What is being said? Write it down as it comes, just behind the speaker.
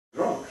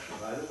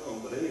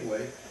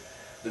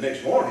the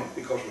next morning,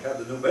 because we had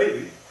the new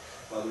baby,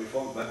 Father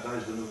Font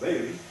baptized the new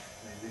baby,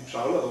 named him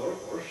Salvador,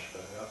 of course,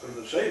 after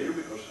the Savior,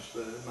 because it's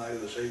the night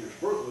of the Savior's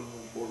birth, when he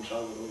was born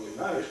Salvador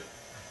Linares.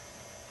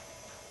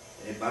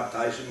 He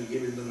baptized him and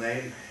gave him the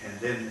name, and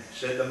then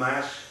said the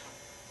Mass,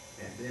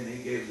 and then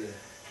he gave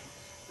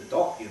the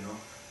talk, you know,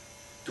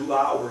 2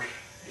 hours.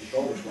 He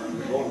told us when we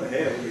were going to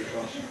hell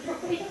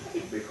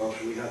because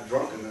we had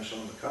drunkenness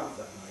on the camp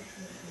that night.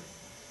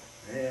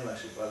 And I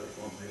said, Father,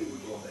 maybe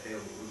we're going to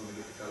hell, but we're going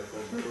to get to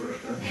California first.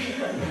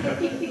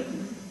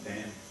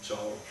 And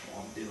so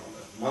on the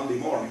Monday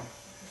morning,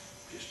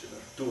 just in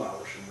 2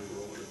 hours, and we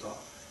were over the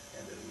top.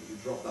 And then we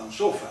dropped down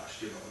so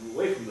fast, you know, and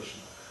away from the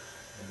snow.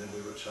 And then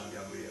we were at San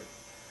Gabriel.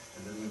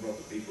 And then we brought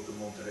the people to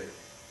Monterey.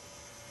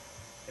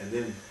 And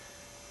then,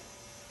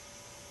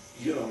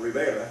 you know,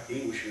 Rivera,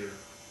 he was your,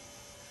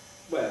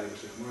 well, he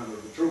was the commander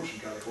of the troops in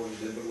California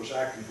then, but was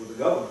acting for the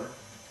governor,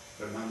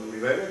 Fernando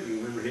Rivera. Do you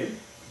remember him?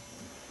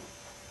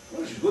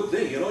 Well, it's a good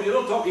thing, you know. You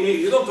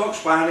don't talk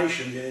Spanish,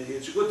 and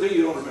it's a good thing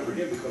you don't remember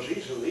him, because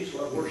he's a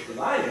lot worse than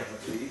I am.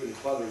 Even his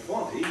Father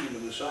Font, he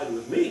even decided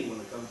with me when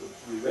it comes to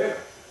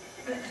Rivera.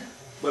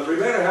 But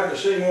Rivera had the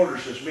same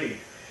orders as me.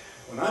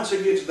 When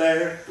Anza gets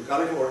there to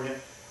California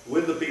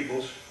with the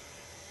peoples,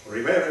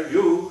 Rivera,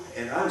 you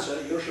and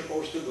Anza, you're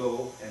supposed to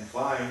go and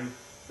find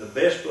the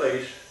best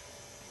place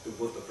to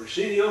put the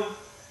Presidio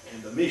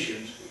and the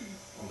missions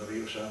on the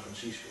Rio San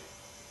Francisco.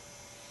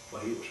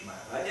 But he was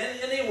mad.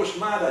 And he was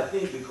mad, I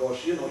think,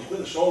 because, you know, he's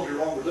been a soldier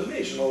longer than me.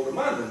 He's an older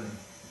man than me.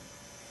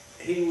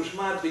 He was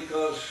mad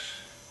because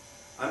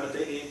I'm a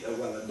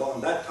well, at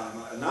that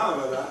time, now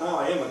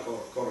I am a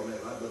colonel,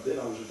 but then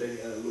I was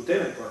a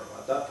lieutenant colonel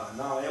at that time.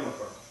 Now I am a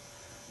colonel.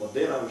 But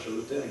then I was a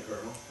lieutenant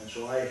colonel, and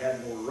so I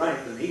had more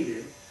rank than he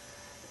did.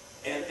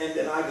 And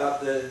then I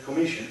got the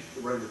commission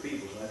to bring the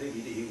peoples, and I think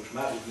he was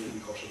mad with me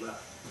because of that.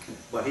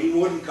 But he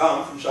wouldn't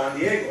come from San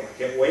Diego. I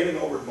kept waiting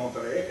over at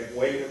Monterey. I kept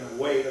waiting and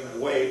waiting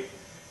and waiting,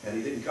 and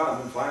he didn't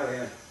come. And finally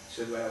I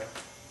said, well,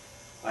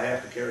 I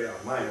have to carry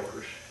out my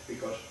orders,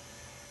 because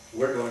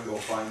we're going to go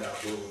find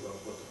out where we're going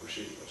to put the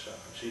Presidio in San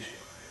Francisco.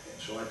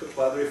 And so I took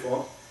Padre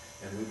Font,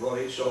 and we brought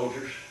 8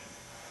 soldiers,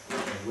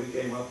 and we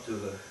came up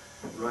to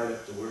right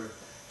up to where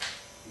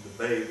the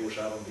bay goes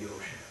out on the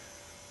ocean.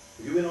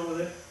 Have you been over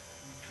there?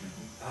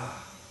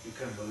 Ah, you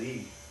can't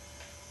believe.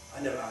 I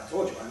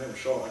told you, I never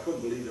saw it. I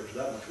couldn't believe there was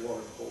that much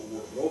water in the whole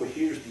world. But over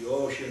here's the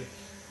ocean.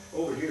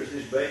 Over here's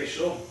this bay,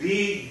 so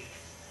big,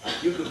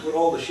 you could put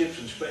all the ships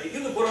in space.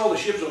 You could put all the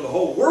ships on the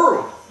whole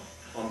world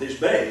on this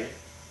bay.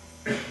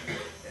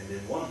 And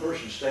then one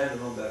person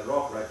standing on that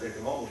rock right there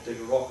can almost take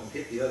a rock and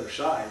hit the other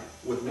side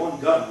with one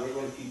gun. We're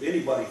going to keep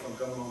anybody from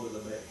coming onto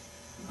the bay.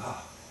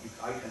 Ah,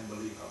 I can't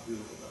believe how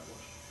beautiful that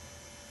was.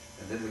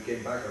 And then we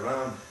came back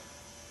around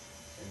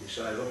and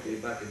decided, okay,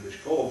 back in this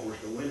cove, was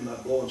the wind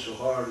not blowing so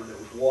hard, and there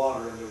was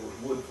water, and there was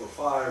wood for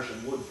fires,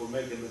 and wood for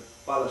making the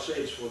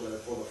palisades for the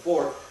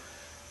fort.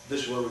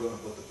 This is where we're going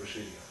to put the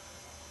Presidio.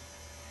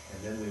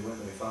 And then we went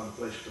and we found a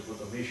place to put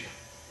the mission.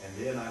 And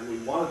then we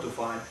wanted to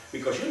find,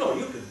 because you know,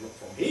 you can look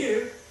from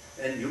here,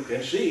 and you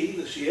can see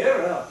the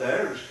Sierra out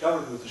there. It's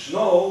covered with the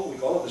snow. We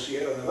call it the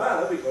Sierra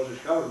Nevada because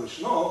it's covered with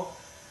snow.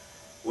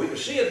 We can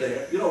see it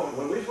there. You know,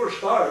 when we first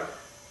started,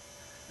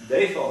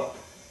 they thought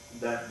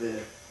that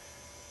the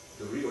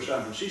Rio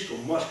San Francisco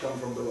must come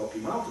from the Rocky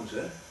Mountains,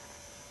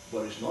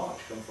 but it's not.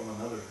 It's come from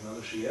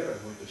another Sierra,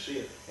 and we could see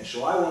it. And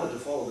so I wanted to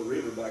follow the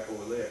river back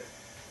over there.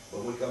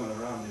 But we're coming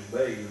around this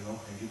bay, you know,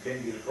 and you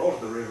can't get across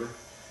the river.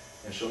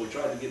 And so we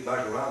tried to get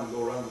back around and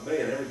go around the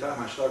bay. And every time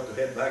I start to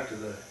head back to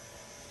the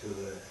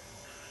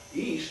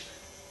east,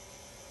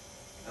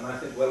 and I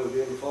think, well, we'll be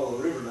able to follow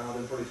the river now,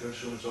 then pretty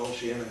soon it's all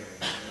cienega.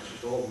 It's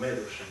just all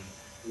meadows and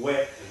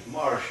wet and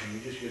marsh, and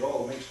you just get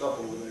all mixed up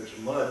over there,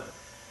 some mud.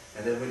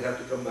 And then we'd have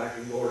to come back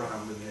and go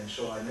around again.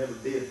 So I never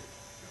did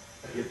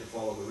get to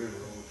follow the river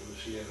over to the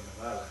Sierra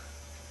Nevada.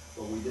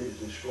 What we did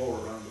is explore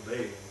around the bay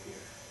over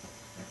here.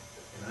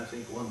 And I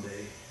think one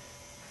day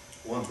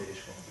it's going to be a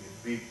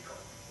big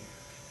colony here.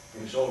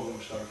 And it's all going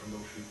to start from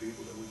those few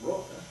people that we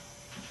brought, huh?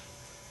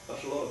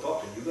 That's a lot of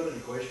talking. You got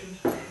any questions?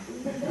 You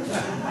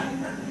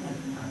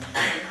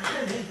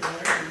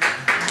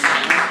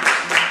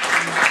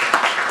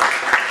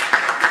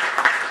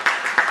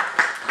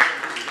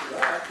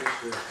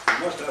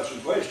must have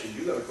some questions.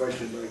 You got a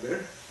question back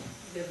there.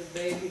 Did the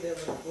baby that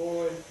was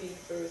born feet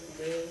first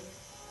live?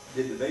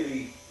 Did the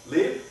baby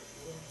live? Yeah.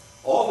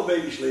 All the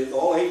babies lived.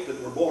 All 8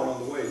 that were born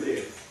on the way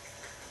lived.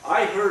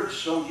 I heard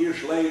some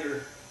years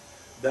later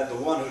that the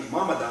one whose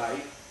mama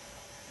died,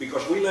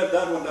 because we left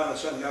that one down at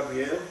San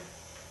Gabriel,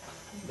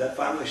 that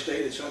family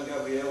stayed at San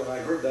Gabriel, and I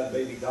heard that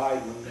baby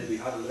died when maybe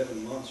had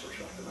 11 months or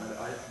something.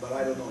 But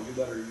I don't know. You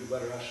better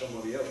ask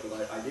somebody else.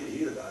 But I did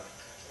hear that.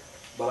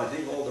 But I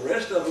think all the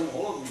rest of them,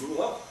 all of them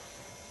grew up.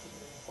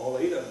 All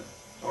 8 of them,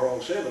 or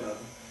all 7 of them.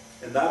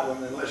 And that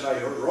one, unless I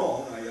heard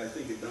wrong, I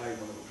think it died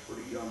when it was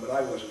pretty young, but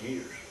I wasn't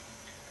here.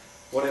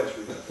 So. What else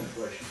we got for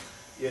question?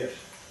 Yes?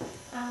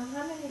 How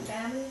many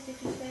families did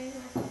you say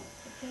that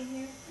came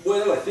here?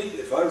 Well, I think,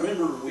 if I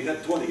remember, we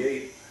had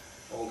 28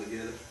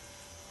 altogether.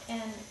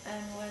 And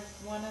was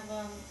one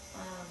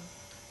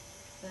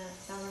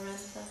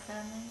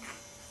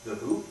The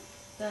who?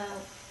 The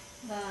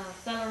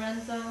San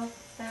Lorenzo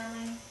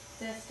family,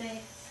 the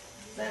estates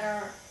that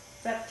are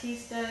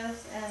Baptistas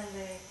and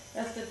the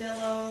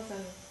Estabillos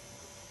and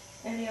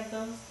any of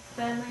those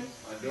families?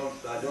 I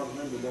don't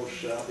remember those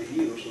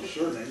apellidos, those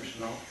surnames,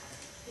 no.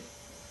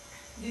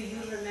 Do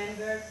you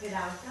remember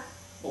Peralta?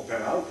 Oh,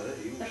 Peralta,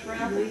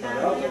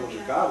 Peralta was a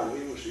cowboy,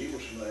 he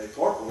was a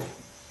corporal.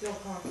 Your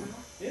corporal?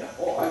 Yeah,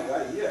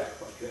 oh, yeah,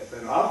 but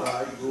Peralta,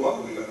 I grew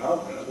up with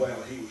Peralta.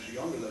 Well, he was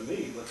younger than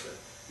me, but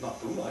not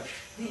too much.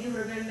 Do you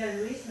remember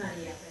Luis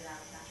Maria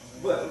Peralta?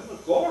 Well,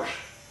 of course.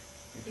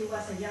 He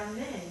was a young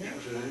man, no?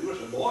 He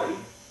was a boy.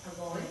 A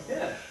boy?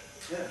 Yes.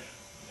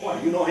 Why,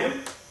 you know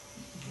him?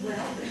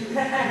 Well,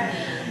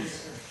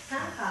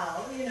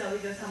 somehow,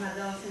 because I'm a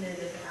dozen in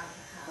the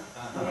Peralta house.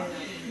 But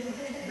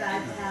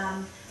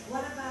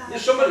what about... Yeah,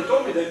 somebody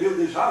told me they built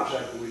this house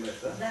after we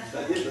left. That's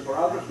That is, the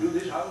Peraltas built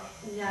this house?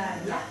 Yeah,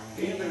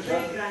 He my was,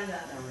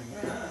 great-granddaughter.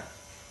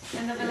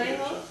 And the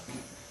Vallejos?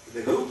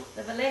 The who?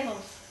 The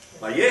Vallejos.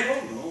 Vallejo?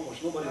 No,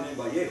 there's nobody named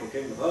Vallejo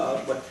came with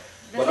us, but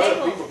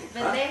other people...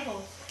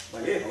 Vallejos.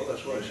 Vallejo,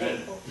 that's what I said.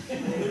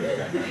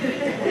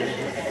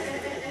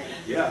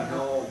 Yeah,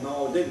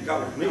 no, it didn't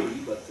come with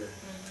me, but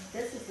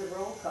This is the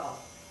roll call.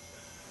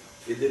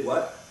 it did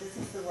what? This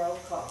is the roll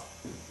call.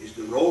 Is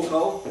the roll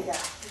call? Yeah.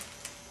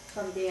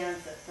 From the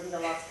Anza, from the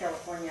Los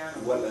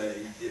Californianos. Well,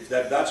 if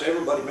that's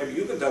everybody, maybe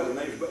you can tell the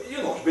names, but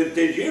it's been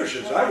 10 years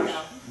since I was...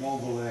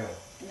 Mobile.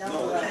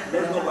 No,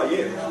 there's no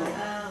Vallejo.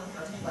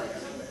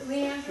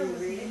 Leandro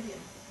was Read. Indian.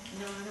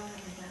 No, I don't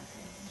have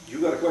that. You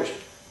got a question?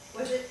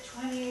 Was it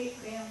 28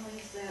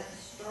 families that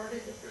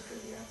started the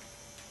Presidio?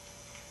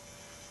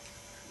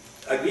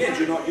 Again,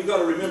 you got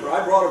to remember,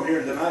 I brought them here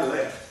and then I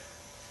left.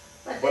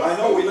 But I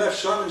know we left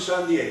some in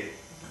San Diego,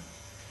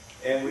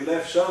 and we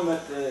left some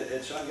at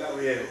San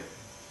Gabriel,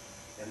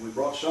 and we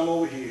brought some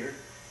over here,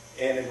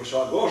 and it was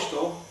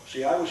Agosto.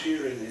 See, I was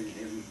here in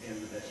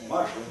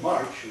March,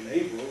 in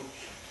April,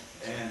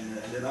 and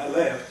then I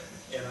left,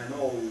 and I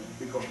know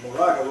because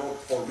Moraga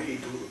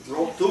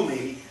wrote to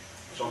me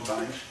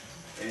sometimes,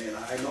 and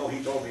I know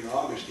he told me in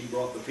August he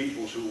brought the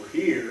peoples who were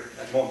here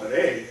at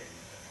Monterrey,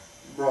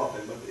 brought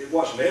them, but it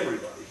wasn't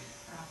everybody.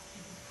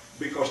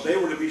 Because they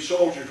were to be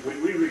soldiers,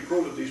 we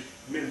recruited these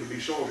men to be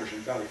soldiers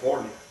in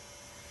California.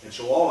 And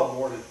so all of them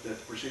were at the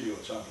Presidio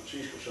at San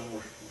Francisco.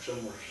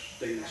 Some were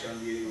stayed at San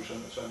Diego,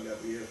 some at San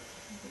Gabriel.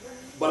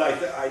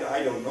 But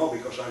I don't know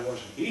because I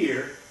wasn't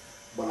here,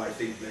 but I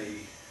think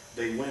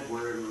they went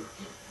wherever.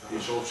 And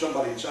so if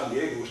somebody in San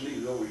Diego was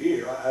needed over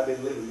here, I've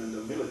been living in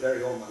the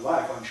military all my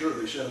life, I'm sure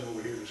they sent them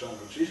over here to San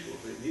Francisco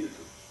if they needed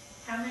to.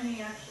 How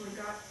many actually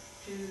got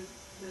to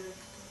the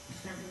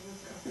San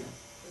Francisco?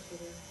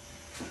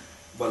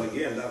 But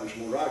again, that was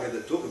Moraga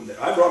that took them there.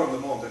 I brought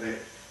them to Monterrey.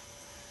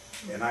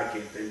 And I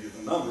can't tell you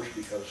the numbers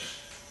because,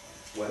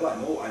 well, I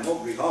know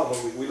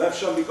Grijalva, we left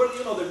some because,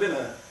 there'd been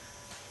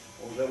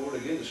what was that word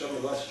again? The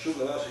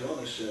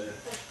sublevaciones,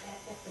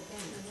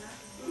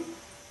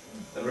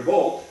 a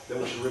revolt. There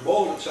was a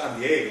revolt in San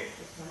Diego.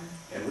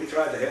 And we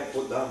tried to help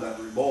put down that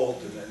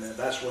revolt, and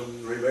that's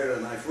when Rivera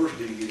and I first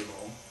didn't get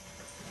along.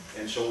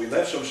 And so we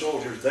left some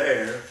soldiers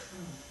there,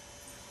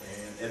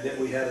 and then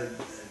we had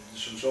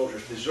some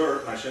soldiers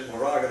desert, and I sent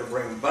Moraga to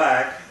bring them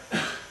back.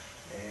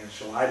 And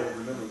so I don't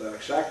remember the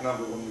exact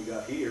number when we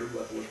got here,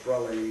 but there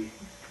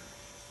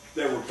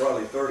were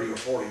probably 30 or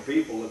 40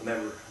 people that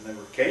never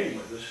came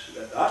with us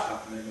at that time,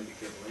 and they maybe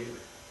came later.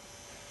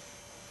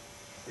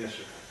 Yes,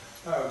 sir.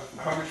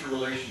 How was your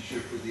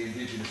relationship with the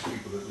indigenous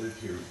people that lived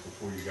here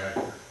before you got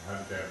here? How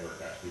did that work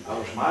out? I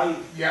was my...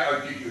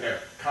 Yeah, did you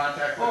have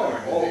contact with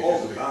them?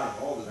 all the time,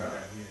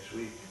 yes.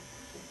 We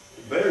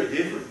very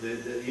different.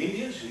 The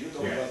Indians, you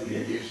know about the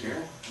Indians,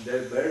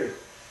 they're very,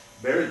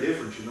 very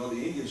different.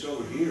 The Indians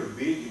over here are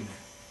big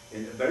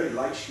and very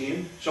light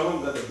skinned. Some of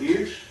them got the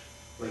beards,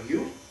 like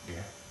you.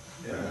 Yeah.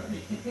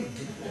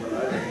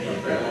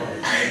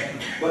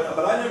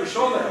 But I never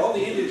saw that. All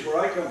the Indians where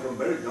I come from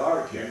very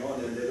dark, and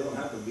they don't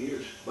have the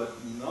beards. But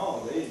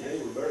no, they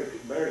were very,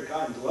 very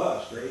kind to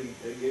us.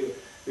 They gave,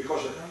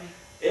 because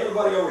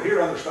everybody over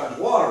here understands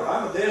water.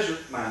 I'm a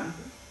desert man,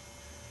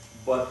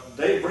 but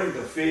they bring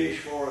the fish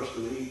for us to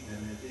eat,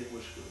 and it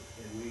was good.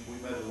 And we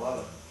met a lot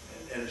of,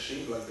 and it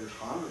seems like there's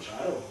hundreds.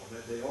 I don't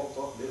know. They all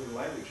talk different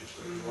languages.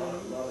 There's a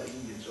lot of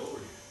Indians over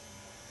here,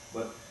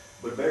 but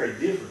very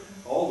different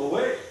all the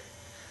way.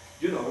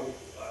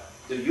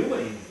 The Yuma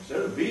Indians,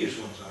 they're the biggest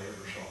ones I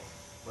ever saw,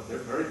 but they're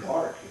very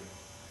dark.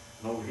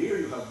 And over here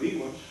you have big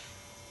ones,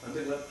 and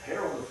they got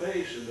hair on the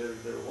face, and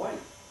they're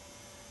white.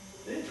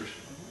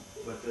 Interesting.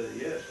 But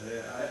yes,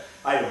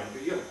 I don't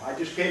know. I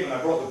just came and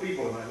I brought the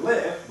people and I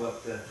left,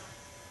 but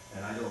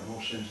and I don't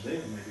know since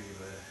then. Maybe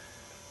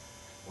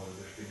whether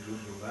there's been good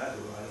or bad,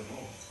 or I don't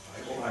know.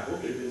 I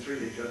hope they've been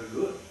treating each other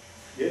good.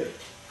 Yes.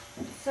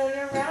 So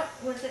your route,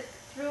 was it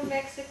through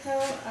Mexico,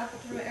 up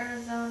through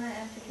Arizona,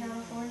 and to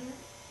California?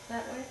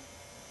 That way?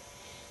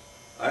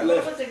 I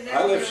left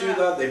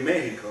Ciudad de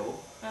Mexico,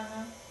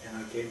 and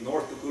I came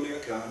north to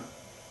Culiacan,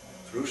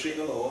 through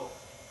Sinaloa,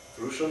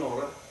 through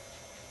Sonora,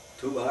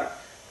 to back.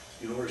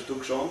 You know where's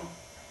Tucson?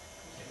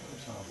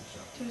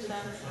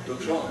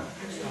 Tucson.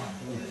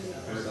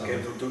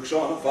 Came from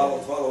Tucson,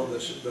 followed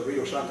the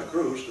Rio Santa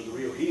Cruz to the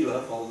Rio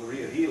Gila, followed the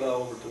Rio Gila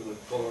over to the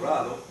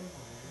Colorado,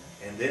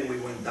 and then we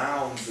went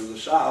down to the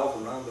south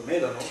around the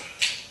Médanos,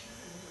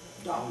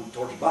 down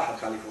towards Baja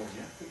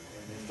California, and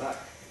then back.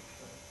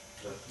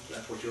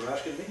 That's what you're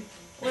asking me?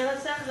 Well,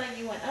 it sounds like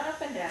you went up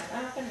and down,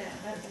 up and down,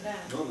 up and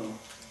down. No.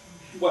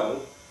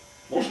 Well,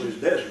 mostly it's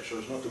desert, so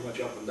it's not too much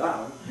up and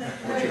down,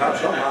 but you have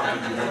some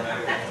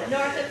mountains.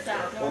 North and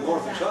south, Oh,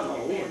 north and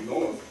south.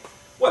 north.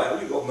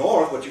 Well, you go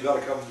north, but you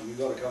gotta come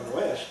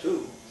west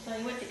too. So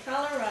you went to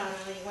Colorado,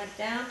 you went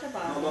down to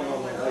Baja. No.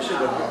 I said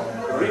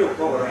the Rio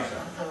Colorado.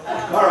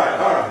 All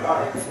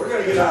right. We're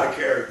gonna get out of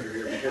character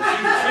here because she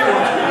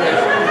wants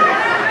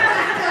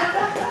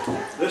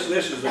to.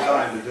 This is the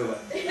time to do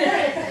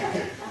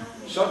it.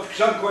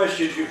 Some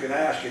questions you can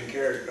ask in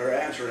character or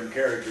answer in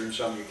character, and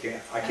some you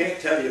can't. I can't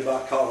tell you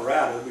about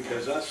Colorado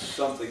because that's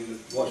something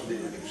that wasn't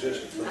even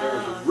existent. But there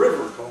was a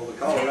river called the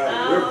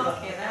Colorado River.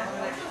 Okay, that's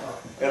what.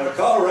 And the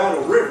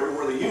Colorado River,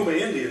 where the Yuma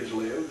Indians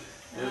lived,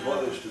 is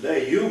what is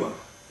today Yuma,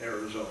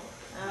 Arizona.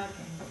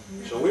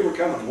 Okay. So we were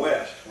coming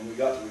west when we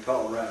got to the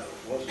Colorado,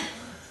 wasn't it?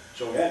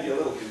 So we had you a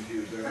little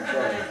confused there. I'm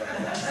sorry about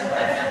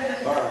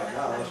that. All right,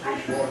 now let's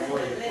move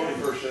forward to the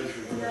 21st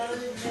century. Another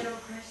little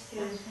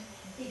question,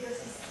 because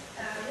it's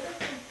a little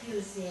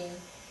confusing.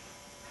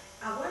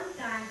 At one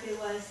time, it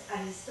was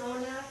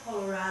Arizona,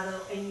 Colorado,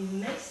 and New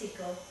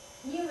Mexico,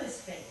 New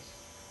Spain.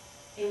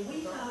 And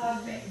we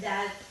thought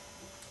that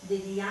the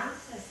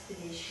Anza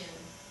expedition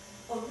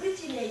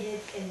originated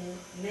in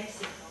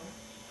Mexico,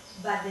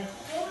 but the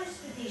whole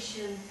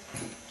expedition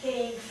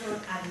came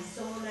from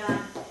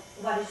Arizona,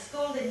 what is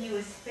called the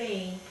New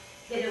Spain,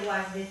 that it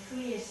was the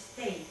 3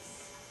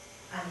 states,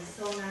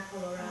 Arizona,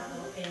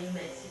 Colorado, and New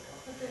Mexico.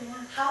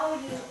 How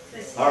you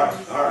present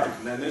All right,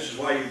 and then this is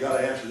why you've got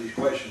to answer these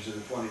questions in the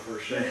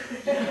 21st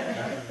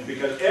century.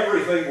 Because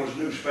everything was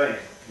New Spain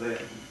then.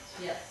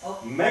 Yes.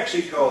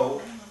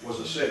 Mexico was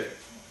a city.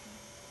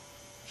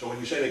 So when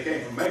you say they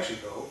came from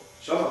Mexico,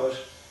 some of us,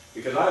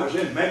 because I was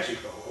in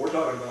Mexico, we're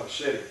talking about a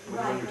city.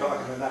 When you're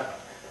talking about that,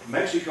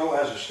 Mexico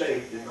as a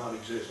state did not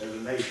exist, as a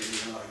nation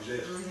did not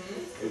exist.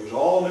 It was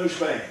all New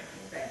Spain.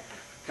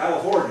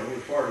 California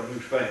was part of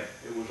New Spain.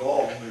 It was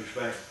all New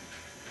Spain.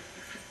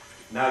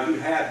 Now you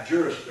had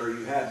what's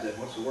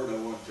the word I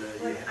want to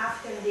But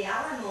after the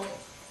Alamo,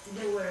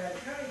 there were a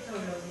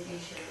territorial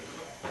division.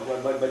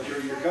 but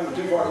you're coming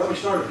too far. Let me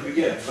start at the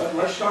beginning.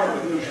 Let's start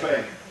with New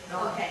Spain.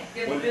 Okay.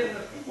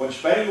 When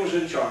Spain was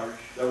in charge,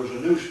 there was a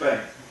New Spain.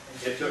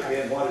 It took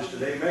in what is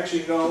today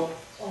Mexico,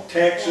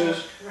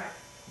 Texas, Right.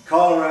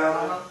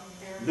 Colorado,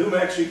 New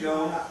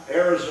Mexico,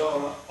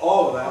 Arizona,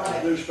 all of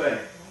that was New Spain.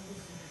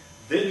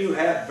 Then you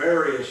had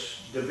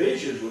various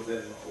divisions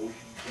within those,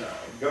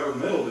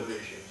 governmental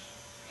divisions.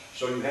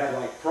 So you had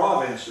like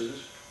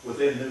provinces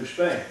within New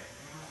Spain.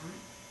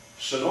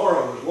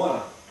 Sonora was one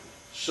of them.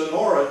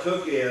 Sonora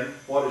took in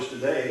what is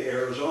today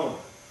Arizona.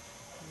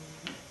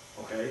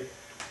 Okay?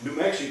 New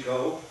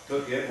Mexico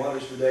took in what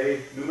is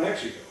today New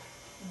Mexico.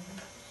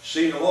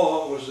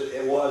 Sinaloa was the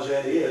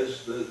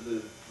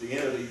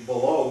entity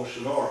below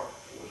Sonora.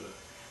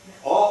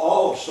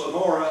 All of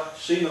Sonora,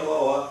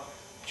 Sinaloa,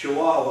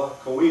 Chihuahua,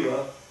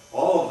 Coahuila,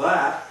 all of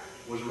that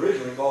was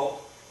originally called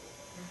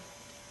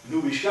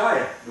Nueva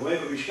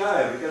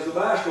Vizcaya, because the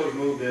Vascos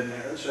moved in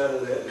there and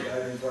settled it, the guy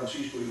named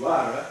Francisco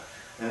Ibarra,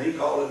 and he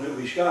called it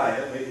Nueva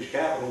Vizcaya, made his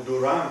capital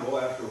Durango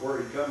after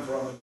where he'd come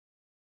from.